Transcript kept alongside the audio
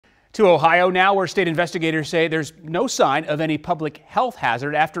To Ohio now, where state investigators say there's no sign of any public health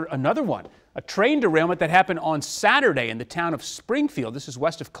hazard after another one. A train derailment that happened on Saturday in the town of Springfield. This is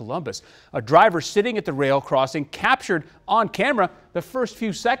west of Columbus. A driver sitting at the rail crossing captured on camera the first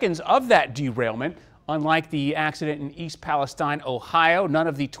few seconds of that derailment. Unlike the accident in East Palestine, Ohio, none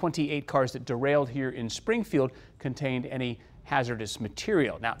of the 28 cars that derailed here in Springfield contained any hazardous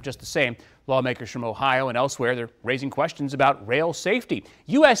material. Now, just the same, lawmakers from Ohio and elsewhere, they're raising questions about rail safety.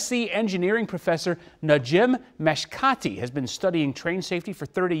 USC engineering professor Najim Meshkati has been studying train safety for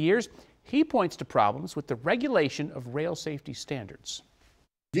 30 years. He points to problems with the regulation of rail safety standards.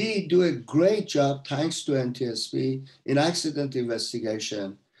 We do a great job, thanks to NTSB, in accident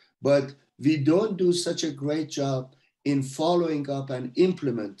investigation, but we don't do such a great job in following up and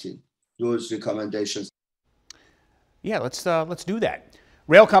implementing those recommendations. Yeah, let's do that.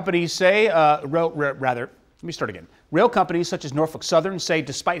 Rail companies say, Rail companies such as Norfolk Southern say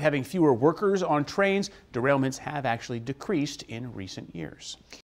despite having fewer workers on trains, derailments have actually decreased in recent years.